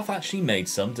 because we have actually made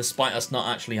some despite us not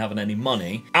actually having any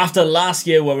money. After last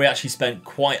year where we actually spent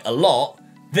quite a lot,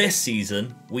 this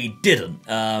season we didn't.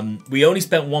 We only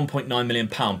spent £1.9 million,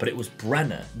 but it was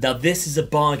Brenner. Now this is a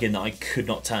bargain that I could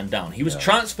not turn down. He was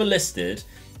transfer listed.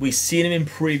 We've seen him in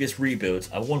previous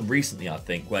rebuilds. One recently, I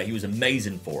think, where he was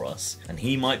amazing for us, and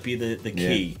he might be the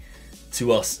key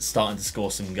to us starting to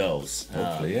score some goals.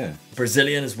 Hopefully,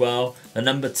 Brazilian as well, the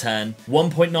number 10.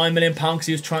 £1.9 million because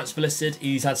he was transfer listed.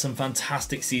 He's had some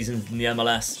fantastic seasons in the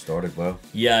MLS. Started well.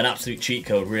 Yeah, an absolute cheat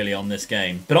code really on this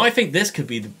game. But I think this could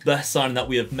be the best signing that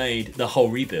we have made the whole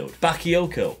rebuild.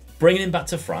 Bakayoko, bringing him back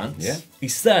to France.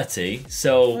 He's 30,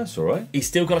 so that's all right. He's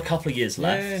still got a couple of years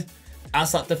left.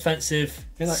 as that defensive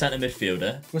centre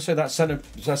midfielder. We'll say that centre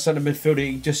midfielder,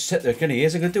 he just sit there, can he? He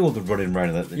isn't going to do all the running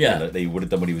around that, that he would have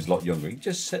done when he was a lot younger. He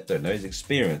just sit there, know his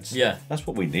experience. Yeah. That's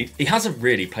what we need. He hasn't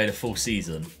really played a full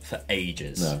season for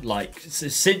ages. No. Like,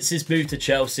 since his move to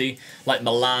Chelsea, like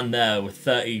Milan there with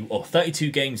 30 or 32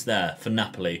 games there for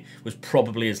Napoli was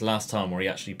probably his last time where he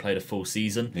actually played a full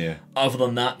season. Yeah. Other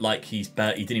than that, like, he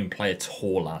didn't even play at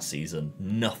all last season.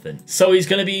 Nothing. So he's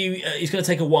going to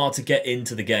take a while to get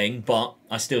into the game, but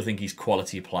I still think he's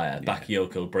quality player. Yeah.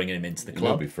 Bakayoko bringing him into the club.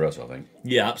 It will be for us, I think.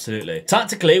 Yeah, absolutely.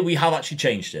 Tactically, we have actually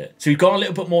changed it. So we've gone a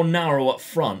little bit more narrow up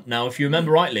front. Now, if you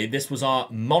remember rightly, this was our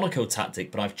Monaco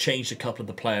tactic, but I've changed a couple of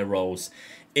the player roles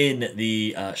in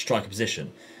the striker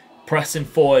position. Pressing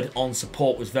forward on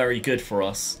support was very good for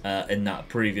us in that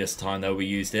previous time, though we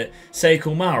used it.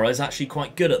 Sekou Mara is actually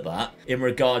quite good at that in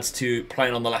regards to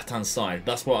playing on the left-hand side.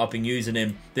 That's what I've been using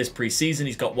him this pre-season.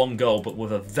 He's got 1 goal, but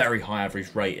with a very high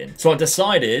average rating. So I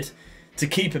decided to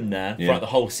keep him there throughout the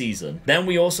whole season. Then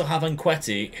we also have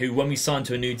Nkweti, who, when we signed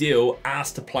to a new deal,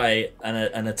 asked to play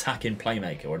an attacking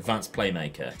playmaker or advanced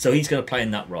playmaker. So he's going to play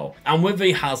in that role. And whether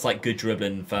he has like good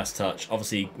dribbling and first touch,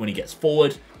 obviously when he gets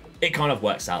forward, it kind of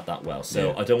works out that well.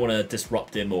 So I don't want to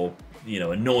disrupt him or,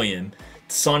 annoy him.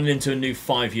 Signing into a new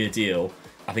 5-year deal,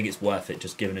 I think it's worth it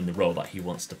just giving him the role that he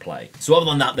wants to play. So other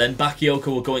than that then, Bakayoko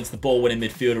will go into the ball-winning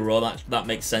midfielder role. That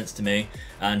makes sense to me.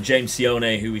 And James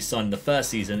Sione, who we signed in the first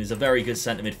season, is a very good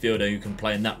centre midfielder who can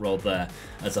play in that role there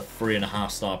as a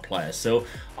 3.5-star player. So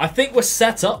I think we're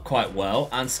set up quite well,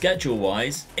 and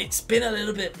schedule-wise, it's been a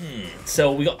little bit...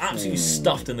 So we got absolutely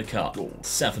stuffed in the cup,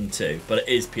 7-2, but it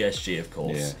is PSG, of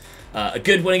course. Yeah. A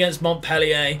good win against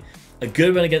Montpellier, a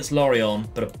good win against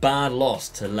Lorient, but a bad loss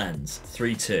to Lens,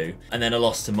 3-2, and then a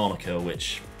loss to Monaco,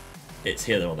 which it's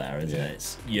here or there, isn't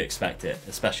it? You expect it,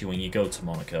 especially when you go to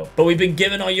Monaco. But we've been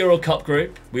given our Euro Cup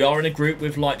group. We are in a group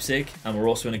with Leipzig, and we're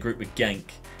also in a group with Genk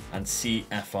and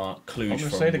CFR Cluj from Romania. I'm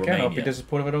going to say it again, I'll be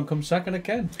disappointed if I don't come second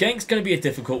again. Genk's going to be a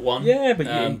difficult one. Yeah,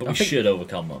 but we should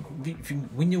overcome them. If you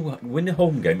win the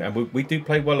home game, and we do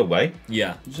play well away.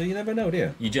 Yeah. So you never know, do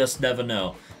you? You just never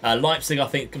know. Leipzig, I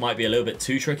think, might be a little bit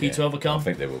too tricky to overcome. I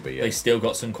think they will be, They still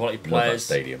got some quality players. Love that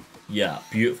stadium. Yeah,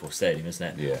 beautiful stadium,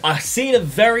 isn't it? Yeah. I've seen a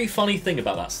very funny thing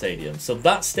about that stadium. So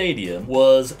that stadium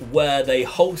was where they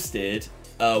hosted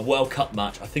a World Cup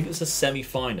match. I think it was a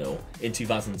semi-final in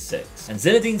 2006. And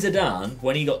Zinedine Zidane,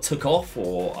 when he got took off,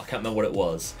 or I can't remember what it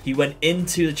was, he went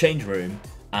into the change room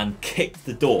and kicked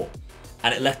the door.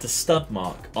 And it left a stud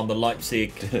mark on the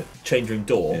Leipzig change room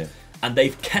door. Yeah. And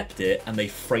they've kept it and they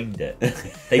framed it.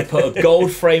 They put a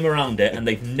gold frame around it and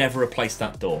they've never replaced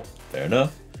that door. Fair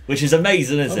enough. Which is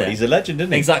amazing, isn't it? He's a legend,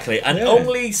 isn't he? Exactly. And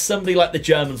only somebody like the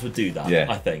Germans would do that,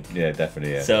 I think. Yeah,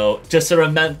 definitely, yeah. So just a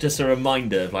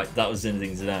reminder of, like, that was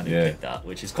Zinedine Zidane who picked that,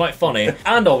 which is quite funny.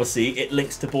 And obviously it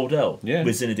links to Bordeaux with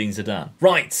Zinedine Zidane.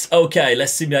 Right, okay,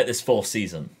 let's simulate this 4th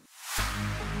season.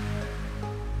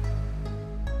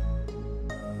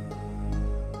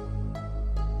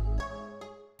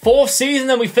 Fourth season,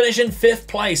 then we finish in 5th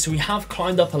place. So we have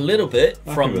climbed up a little bit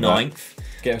from 9th.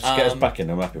 Get us back in,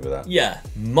 I'm happy with that. Yeah.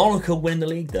 Monaco win the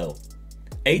league, though.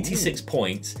 86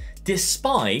 points,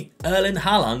 despite Erling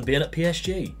Haaland being at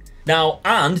PSG. Now,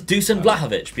 and Dusan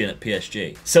Vlahovic being at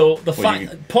PSG. So the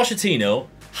fact, Pochettino,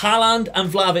 Haaland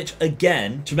and Vlahovic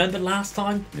again. Do you remember last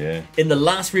time? Yeah. In the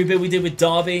last rebuild we did with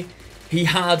Derby, he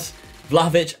had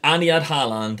Vlahovic and he had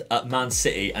Haaland at Man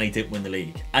City and he didn't win the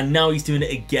league. And now he's doing it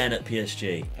again at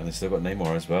PSG. And they still got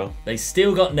Neymar as well. They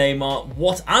still got Neymar.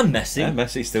 And Messi. Yeah,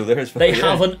 Messi's still there as well. They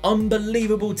have an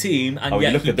unbelievable team and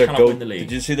yet he cannot win the league.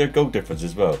 Did you see their goal difference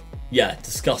as well? Yeah,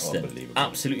 disgusting.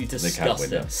 Absolutely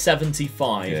disgusting.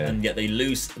 75 and yet they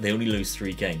only lose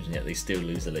 3 games and yet they still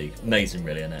lose the league. Amazing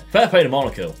really, isn't it? Fair play to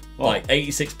Monaco. Like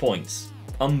 86 points.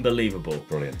 Unbelievable.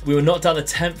 Brilliant. We were knocked out the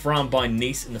 10th round by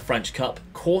Nice in the French Cup.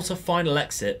 Quarter-final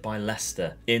exit by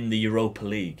Leicester in the Europa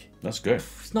League. That's good.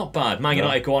 It's not bad. Man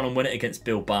United go on and win it against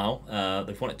Bilbao.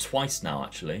 They've won it twice now,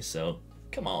 actually, so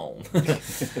come on.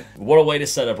 What a way to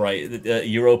celebrate the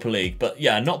Europa League. But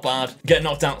yeah, not bad. Get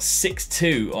knocked out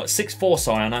 6-2, or 6-4,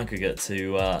 sorry, on aggregate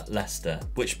to Leicester,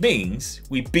 which means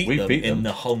we beat them in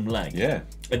the home leg. Yeah.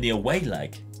 In the away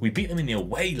leg. We beat them in the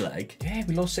away leg. Yeah,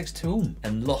 we lost 6-2.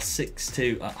 And lost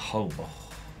 6-2 at home. Oh,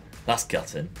 that's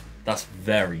gutting. That's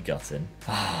very gutting.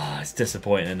 It's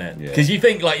disappointing, isn't it? Because you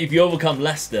think, like, if you overcome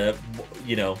Leicester,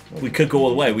 you know, we could go all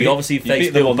the way. We obviously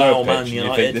faced Bilbao, Man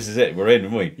United. This is it. We're in,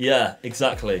 aren't we? Yeah,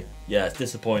 exactly. Yeah, it's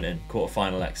disappointing.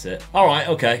 Quarter-final exit. All right,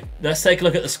 okay. Let's take a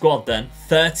look at the squad then.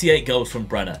 38 goals from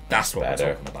Brenner. That's what we're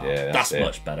talking about. Yeah, that's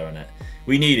much better, isn't it?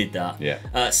 We needed that. Yeah.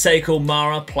 Seiko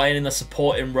Mara playing in the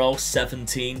supporting role,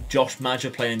 17. Josh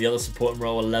Madger playing in the other supporting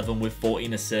role, 11 with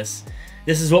 14 assists.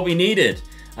 This is what we needed.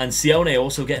 And Sione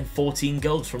also getting 14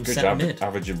 goals from centre mid.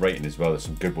 Average and rating as well. There's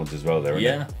some good ones as well there,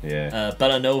 yeah. isn't there? Yeah.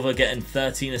 Bellanova getting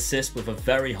 13 assists with a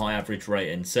very high average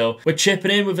rating. So we're chipping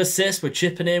in with assists. We're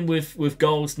chipping in with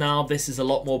goals now. This is a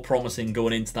lot more promising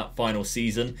going into that final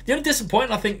season. The only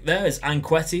disappointment I think there is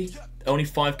Anquetti. Only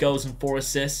 5 goals and 4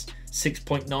 assists.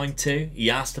 6.92. He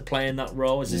asked to play in that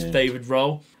role as his favoured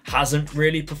role. Hasn't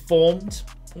really performed.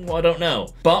 Well, I don't know.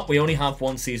 But we only have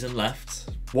 1 season left.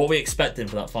 What are we expecting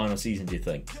for that final season, do you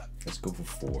think? Let's go for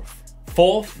 4th.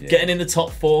 4th? Yeah. Getting in the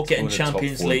top 4, getting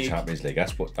Champions League. Champions League.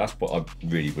 That's what I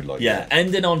really would like. Yeah,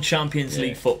 ending on Champions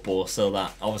League football so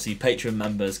that obviously Patreon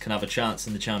members can have a chance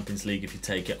in the Champions League if you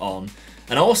take it on.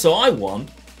 And also I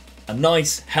want a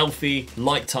nice, healthy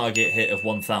like target hit of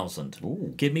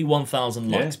 1,000. Give me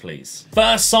 1,000 likes, please.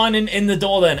 First signing in the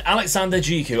door then, Alexander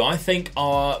Giku. I think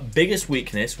our biggest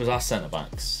weakness was our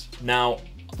centre-backs. Now,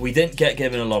 we didn't get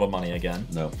given a lot of money again.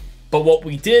 No. But what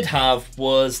we did have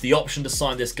was the option to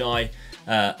sign this guy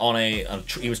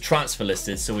he was transfer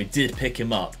listed, so we did pick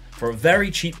him up for a very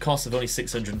cheap cost of only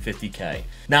 650k.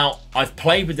 Now, I've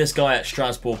played with this guy at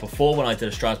Strasbourg before when I did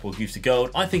a Strasbourg Youth to Gold.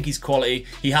 I think he's quality.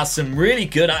 He has some really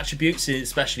good attributes,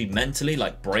 especially mentally,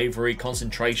 like bravery,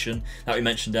 concentration that we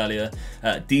mentioned earlier.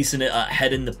 Decent at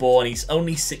heading the ball, and he's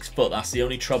only 6 foot. That's the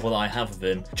only trouble that I have with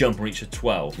him. Jump reach of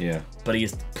 12. Yeah. But he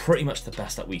is pretty much the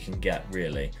best that we can get,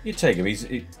 really. You take him. He's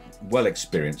well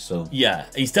experienced, so yeah,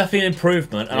 he's definitely an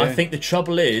improvement. And I think the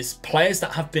trouble is players that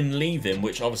have been leaving,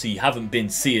 which obviously you haven't been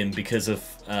seeing because of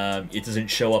it doesn't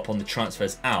show up on the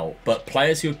transfers out, but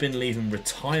players who have been leaving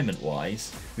retirement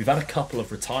wise, we've had a couple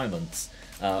of retirements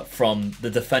from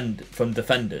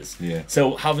defenders. Yeah.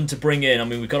 So having to bring in, I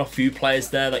mean, we've got a few players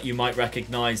there that you might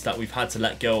recognise that we've had to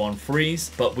let go on frees,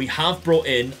 but we have brought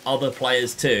in other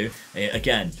players too.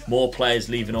 Again, more players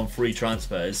leaving on free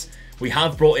transfers. We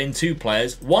have brought in 2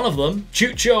 players. One of them,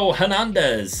 Chucho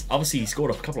Hernandez. Obviously, he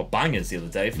scored a couple of bangers the other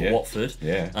day for Watford.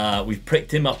 Yeah. We've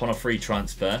picked him up on a free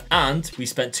transfer. And we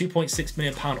spent £2.6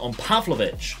 million on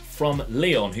Pavlovic from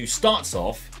Lyon, who starts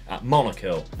off at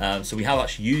Monaco. So we have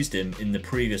actually used him in the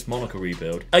previous Monaco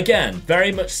rebuild. Again,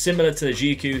 very much similar to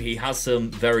Giku. He has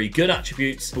some very good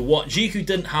attributes, but what Giku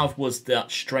didn't have was that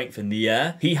strength in the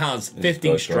air. He has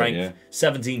 15 strength,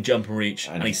 17 jump and reach,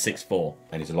 and he's 6'4".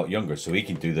 And he's a lot younger, so he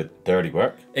can do the dirty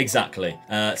work. Exactly.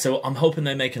 So I'm hoping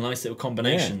they make a nice little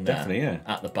combination there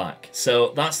at the back.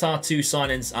 So that's our 2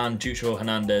 signings and Chucho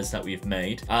Hernandez that we've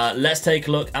made. Let's take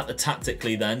a look at the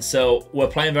tactically then. So we're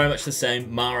playing very much the same.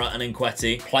 Mara and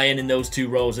Nkweti playing in those 2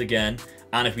 roles again.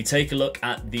 And if we take a look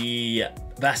at the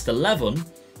best 11,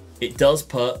 it does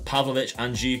put Pavlovic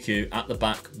and Giku at the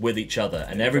back with each other.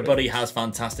 And everybody has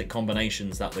fantastic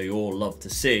combinations that they all love to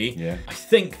see. Yeah. I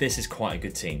think this is quite a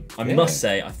good team. I must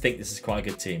say, I think this is quite a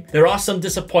good team. There are some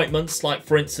disappointments, like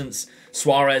for instance,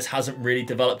 Suarez hasn't really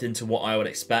developed into what I would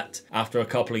expect after a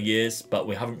couple of years, but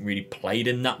we haven't really played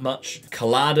him that much.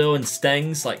 Collado and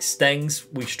Stengs, like Stengs,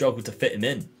 we struggled to fit him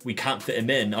in. We can't fit him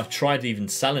in. I've tried even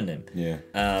selling him.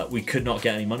 Yeah. We could not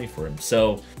get any money for him.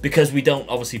 So because we don't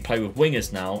obviously play with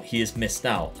wingers now, he has missed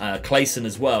out. Clayson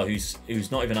as well, who's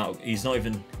not even out. He's not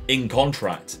even in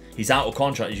contract. He's out of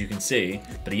contract, as you can see,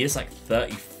 but he is like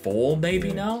 34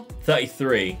 maybe now,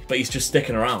 33. But he's just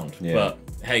sticking around. Yeah. But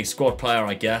hey, squad player,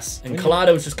 I guess. And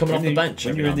Collado's just coming off the bench.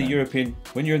 When you're in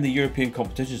the European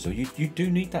competitions, though, you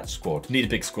do need that squad. Need a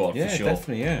big squad for sure.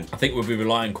 Definitely, yeah. I think we'll be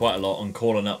relying quite a lot on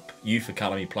calling up youth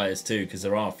academy players too, because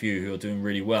there are a few who are doing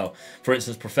really well. For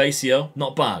instance, Profesio,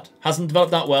 not bad. Hasn't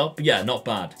developed that well, but yeah, not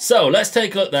bad. So let's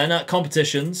take a look then at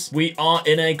competitions. We are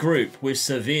in a group with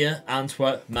Sevilla,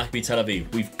 Antwerp, Maccabi Tel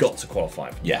Aviv. We've got to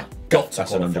qualify. Yeah, got to that's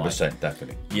qualify. 100%,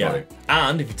 definitely. Yeah, Right.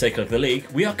 and if you take a look at the league,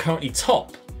 we are currently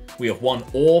top. We have won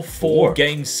all 4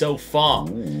 games so far.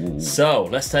 Ooh. So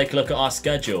let's take a look at our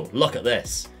schedule. Look at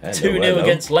this. 2-0 hello.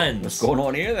 against Lens. What's going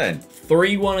on here then?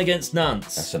 3-1 against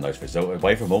Nantes. That's a nice result.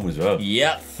 Away from home as well.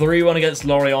 Yeah, 3-1 against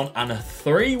Lorient and a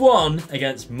 3-1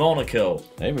 against Monaco.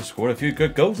 They were scoring a few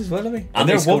good goals as well, haven't they? And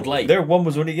they scored late. Their one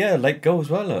was only, late goal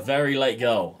as well. Look. Very late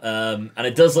goal. And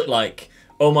it does look like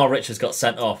Omar Richards got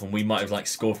sent off and we might have like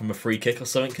scored from a free kick or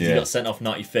something because he got sent off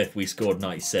 95th, we scored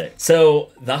 96.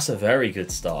 So that's a very good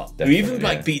start. Definitely, we even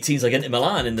like beat teams like Inter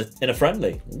Milan in a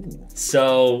friendly. Ooh.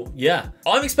 So yeah,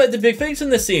 I'm expecting big things from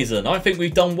this season. I think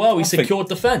we've done well. We secured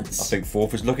defence. I think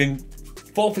 4th is looking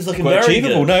very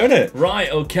achievable good now, isn't it? Right,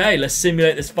 okay, let's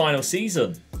simulate this final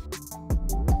season.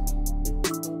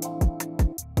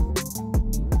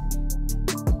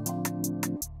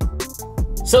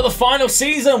 So the final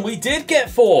season, we did get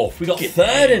 4th. We got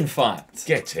 3rd, in fact.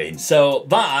 Get in. So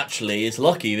that actually is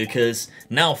lucky because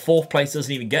now 4th place doesn't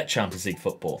even get Champions League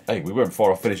football. Hey, we weren't far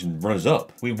off finishing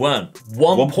runners-up. We weren't.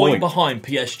 One point behind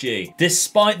PSG.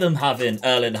 Despite them having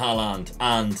Erling Haaland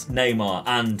and Neymar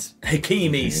and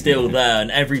Hakimi still there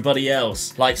and everybody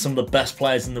else, like some of the best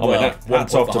players in the world.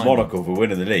 Hats off to Monaco for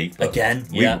winning the league. Again,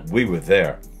 we were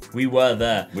there. We were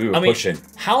there. We were pushing.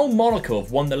 How Monaco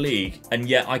have won the league, and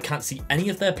yet I can't see any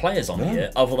of their players on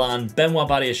here other than Benoit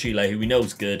Badiashile, who we know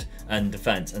is good, and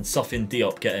defence, and Sofiane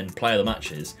Diop getting player of the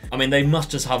matches. I mean, they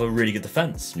must just have a really good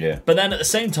defence. Yeah. But then at the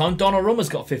same time, Donnarumma's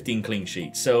got 15 clean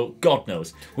sheets, so God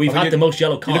knows. We've had the most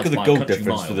yellow cards. You look at the goal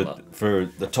difference for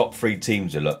the top 3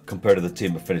 teams, compared to the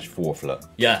team that finished 4th. Look.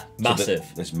 Yeah, massive.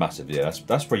 It's massive. Yeah,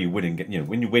 that's where you win.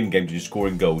 When you win games, you're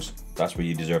scoring goals. That's where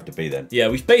you deserve to be then. Yeah,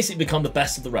 we've basically become the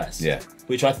best of the rest. Yeah.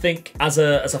 Which I think, as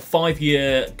a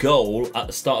 5-year goal at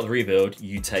the start of the rebuild,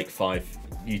 you take 5.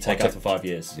 You take after 5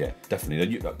 years. Yeah,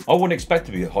 definitely. I wouldn't expect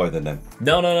to be higher than them.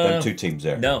 No. Them 2 teams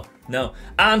there. No.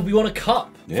 And we won a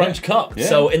cup, French Cup. Yeah.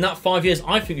 So in that 5 years,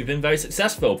 I think we've been very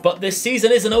successful. But this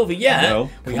season isn't over yet. No,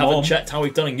 we haven't checked how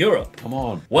we've done in Europe. Come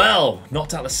on. Well,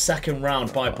 knocked out the 2nd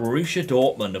round by Borussia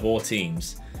Dortmund of all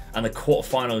teams. And the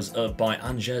quarterfinals by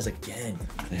Angers again.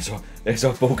 There's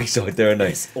our bogey side there, isn't it?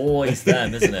 It's always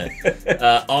them, isn't it?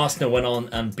 Arsenal went on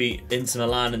and beat Inter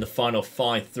Milan in the final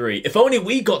 5-3. If only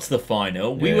we got to the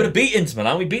final, we would have beat Inter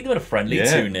Milan. We beat them in a friendly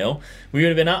 2-0. We would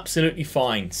have been absolutely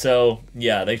fine. So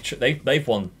yeah, they've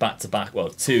won back-to-back. Well,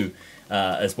 2.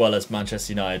 As well as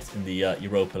Manchester United in the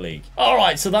Europa League. All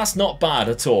right, so that's not bad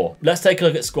at all. Let's take a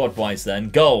look at squad-wise then.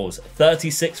 Goals: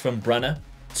 36 from Brenner,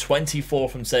 24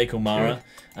 from Sekou Mara.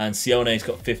 And Sione's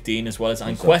got 15 as well as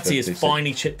Anquetti has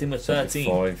finally chipped in with 13.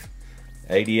 5,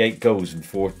 88 goals and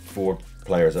four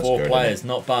players. That's 4 good, players,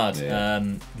 not bad. Yeah.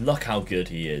 Look how good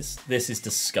he is. This is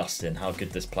disgusting how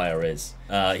good this player is.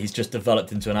 He's just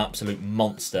developed into an absolute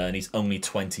monster and he's only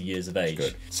 20 years of age.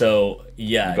 Good. So,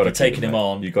 yeah, you're taking him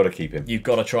on. You've got to keep him. You've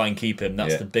got to try and keep him.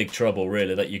 That's the big trouble,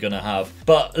 really, that you're going to have.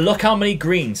 But look how many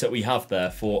greens that we have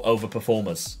there for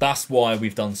overperformers. That's why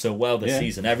we've done so well this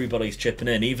season. Everybody's chipping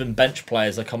in. Even bench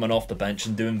players are coming off the bench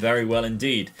and doing very well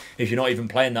indeed. If you're not even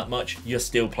playing that much, you're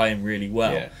still playing really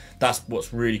well. Yeah. That's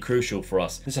what's really crucial for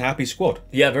us. It's a happy squad.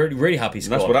 Yeah, really happy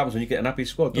squad. And that's what happens when you get an happy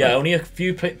squad. Yeah, only a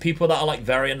few people that are like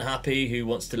very unhappy who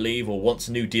wants to leave or wants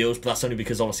new deals, but that's only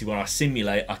because obviously when I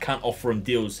simulate, I can't offer them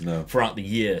deals throughout the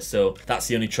year, so that's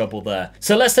the only trouble there.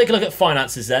 So let's take a look at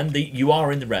finances then. You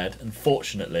are in the red,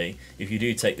 unfortunately, if you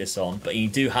do take this on, but you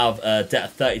do have a debt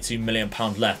of £32 million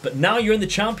left. But now you're in the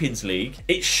Champions League,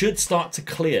 it should start to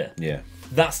clear. Yeah,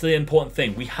 that's the important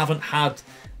thing. We haven't had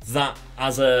that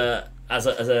as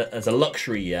a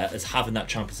luxury yet as having that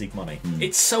Champions League money.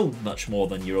 It's so much more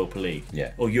than Europa League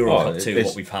or Euro Cup 2,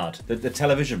 what we've had. The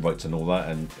television rights and all that,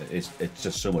 and it's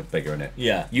just so much bigger, isn't it?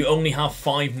 Yeah, you only have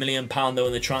 £5 million though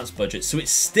in the transfer budget, so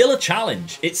it's still a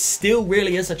challenge. It still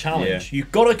really is a challenge.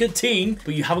 You've got a good team,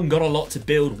 but you haven't got a lot to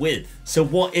build with. So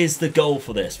what is the goal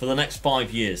for this, for the next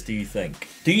 5 years, do you think?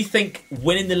 Do you think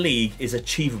winning the league is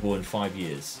achievable in 5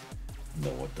 years?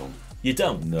 No, I don't. You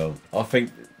don't? No. I think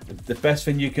the best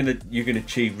thing you can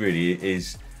achieve really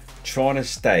is trying to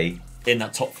stay in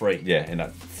that top 3. Yeah, in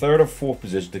that 3rd or 4th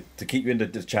position to keep you in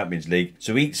the Champions League.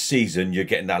 So each season you're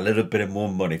getting that little bit of more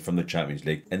money from the Champions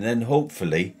League, and then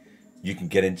hopefully you can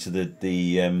get into the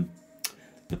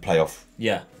playoff.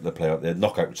 Yeah. The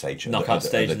knockout stage. Knockout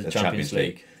stage of the Champions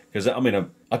League. Because I mean,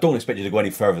 I don't expect you to go any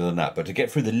further than that, but to get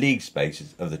through the league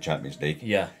spaces of the Champions League,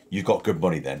 you've got good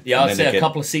money then. Yeah, I'd say a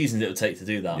couple of seasons it would take to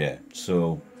do that. Yeah,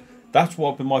 so that's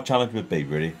what my challenge would be,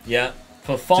 really. Yeah,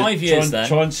 for 5 years then.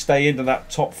 Try and stay into that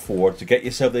top 4 to get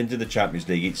yourself into the Champions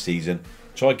League each season.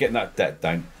 Try getting that debt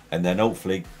down, and then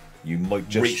hopefully you might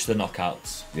just reach the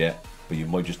knockouts. Yeah, but you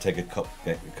might just take a cup,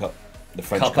 the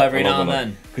French cup every now and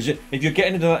then. Because if you're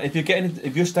getting into that,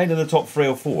 if you're staying in the top 3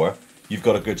 or 4. You've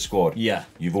got a good squad. Yeah.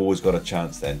 You've always got a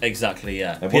chance then. Exactly,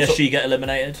 yeah. And PSG get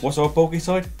eliminated. What's our bogey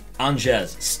side?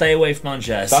 Angers. Stay away from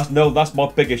Angers. That's my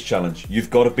biggest challenge. You've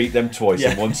got to beat them twice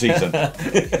in one season.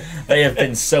 They have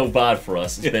been so bad for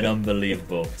us. It's been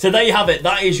unbelievable. So there you have it.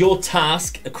 That is your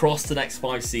task across the next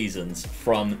 5 seasons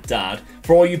from Dad.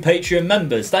 For all you Patreon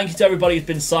members, thank you to everybody who's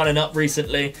been signing up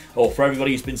recently, or for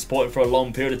everybody who's been supporting for a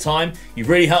long period of time. You've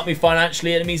really helped me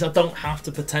financially, and it means I don't have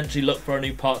to potentially look for a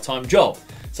new part-time job.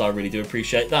 So I really do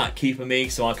appreciate that, keeping me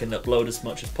so I can upload as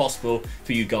much as possible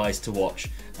for you guys to watch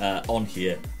on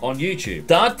here on YouTube.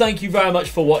 Dad, thank you very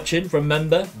much for watching.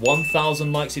 Remember,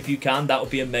 1,000 likes if you can, that would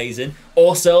be amazing.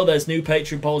 Also, there's new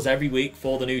Patreon polls every week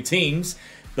for the new teams.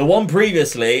 The one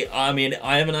previously, I mean,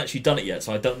 I haven't actually done it yet,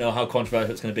 so I don't know how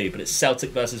controversial it's going to be, but it's Celtic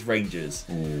versus Rangers.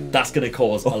 Ooh. That's going to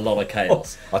cause a lot of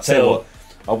chaos. I'll tell you what,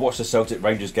 I watched the Celtic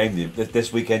Rangers game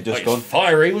this weekend just gone.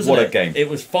 Fiery, wasn't it? What a game. It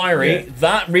was fiery. Yeah.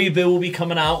 That rebuild will be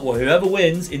coming out, well, whoever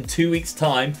wins in 2 weeks'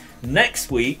 time. Next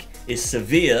week is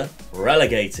Sevilla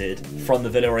relegated from the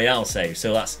Villarreal save.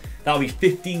 So that'll be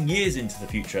 15 years into the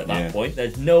future at that point.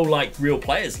 There's no like real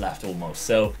players left almost.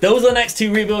 So those are the next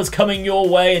 2 rebuilds coming your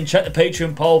way, and check the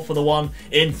Patreon poll for the one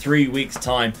in 3 weeks'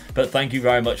 time. But thank you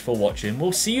very much for watching.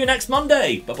 We'll see you next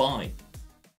Monday. Bye-bye.